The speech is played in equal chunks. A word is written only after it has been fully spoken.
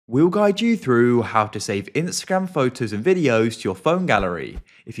We'll guide you through how to save Instagram photos and videos to your phone gallery.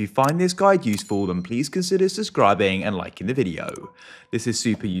 If you find this guide useful, then please consider subscribing and liking the video. This is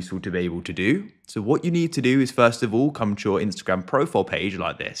super useful to be able to do. So what you need to do is first of all come to your Instagram profile page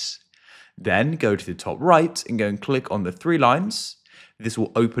like this. Then go to the top right and go and click on the three lines. This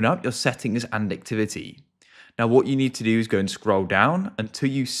will open up your settings and activity. Now what you need to do is go and scroll down until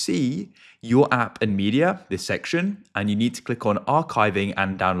you see your app and media, this section, and you need to click on archiving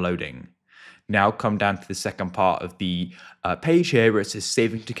and downloading. Now come down to the second part of the page here where it says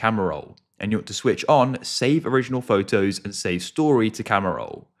saving to camera roll, and you want to switch on save original photos and save story to camera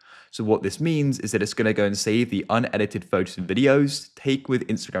roll. So what this means is that it's going to go and save the unedited photos and videos, take with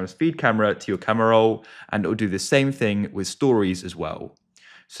Instagram's feed camera to your camera roll, and it will do the same thing with stories as well.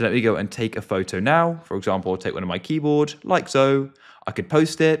 So let me go and take a photo now. For example, I'll take one of my keyboard, like so. I could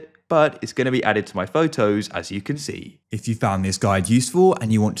post it, but it's going to be added to my photos, as you can see. If you found this guide useful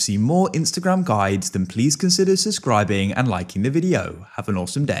and you want to see more Instagram guides, then please consider subscribing and liking the video. Have an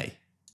awesome day.